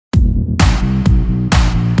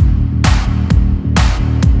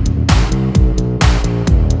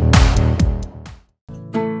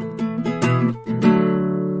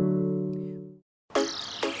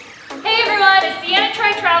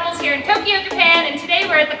Japan, and today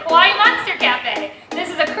we're at the Kawaii Monster Cafe. This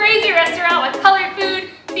is a crazy restaurant with colored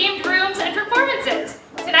food, themed rooms, and performances.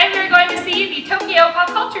 Tonight we're going to see the Tokyo Pop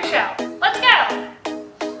Culture Show. Let's go!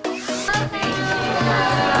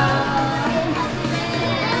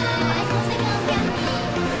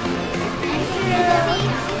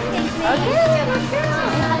 Okay, let's go!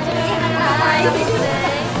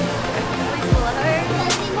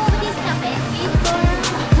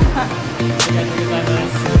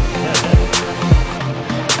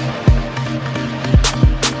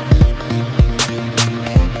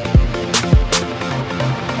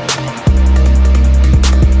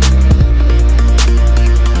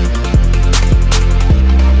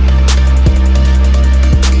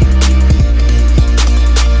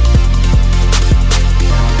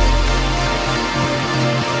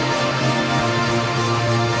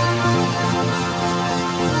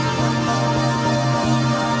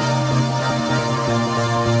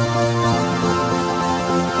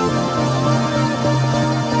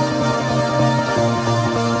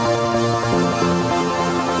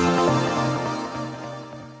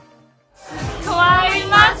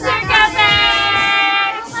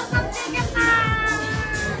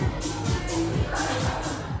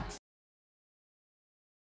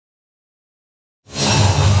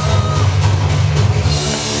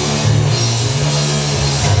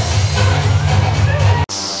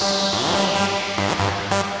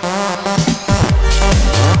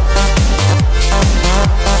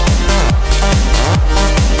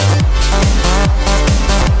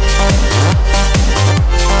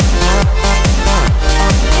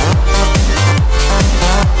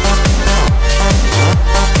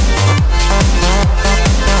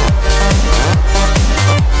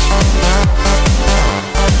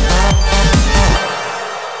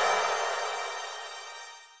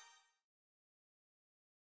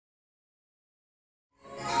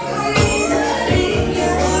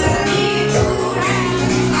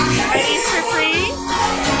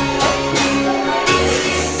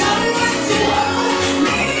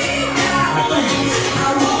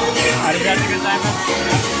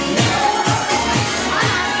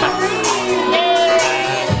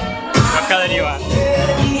 What color do you want?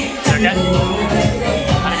 Okay?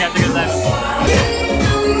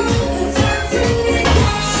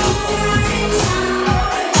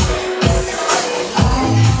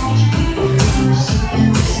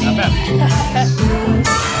 Not bad.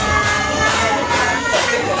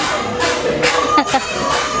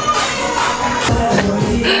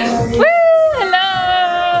 Woo! Hello!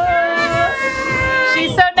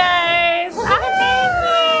 She's so nice! Ah,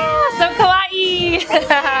 so kawaii!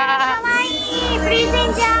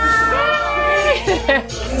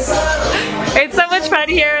 It's so much fun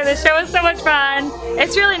here. The show is so much fun.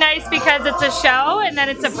 It's really nice because it's a show and then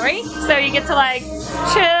it's a break, so you get to like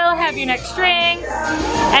chill, have your next drink,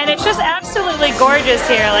 and it's just absolutely gorgeous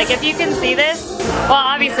here. Like if you can see this, well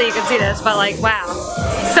obviously you can see this, but like wow.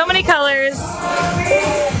 So many colors,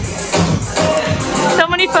 so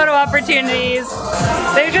many photo opportunities.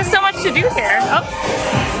 There's just so much to do here. Oh.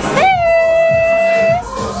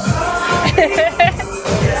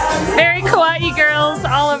 Very kawaii girls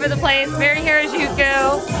all over the place, very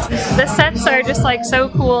Harajuku. The sets are just like so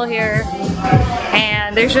cool here.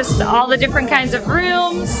 And there's just all the different kinds of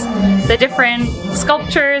rooms, the different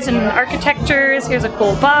sculptures and architectures. Here's a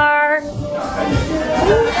cool bar.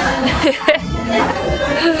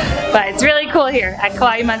 But it's really cool here at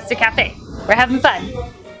Kawaii Monster Cafe. We're having fun.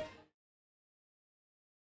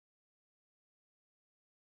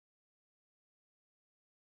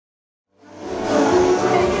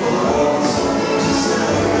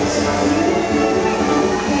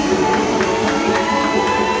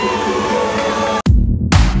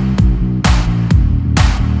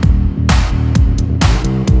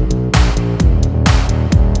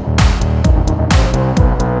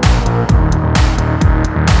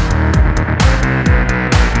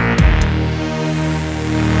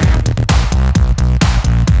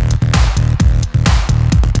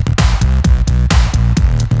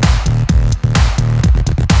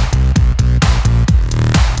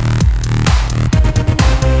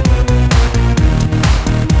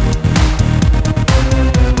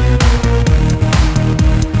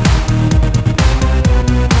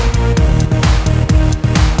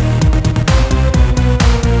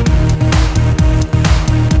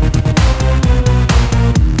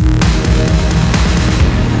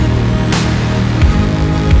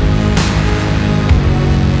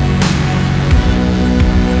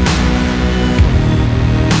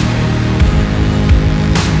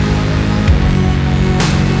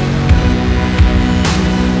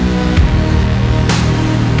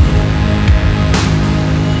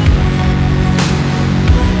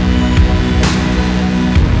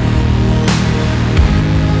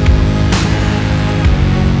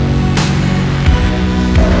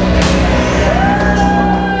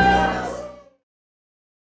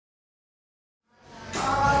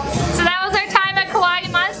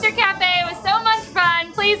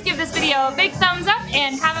 So big thumbs up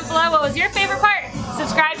and comment below what was your favorite part.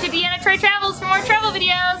 Subscribe to Deanna Troy Travels for more travel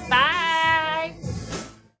videos. Bye!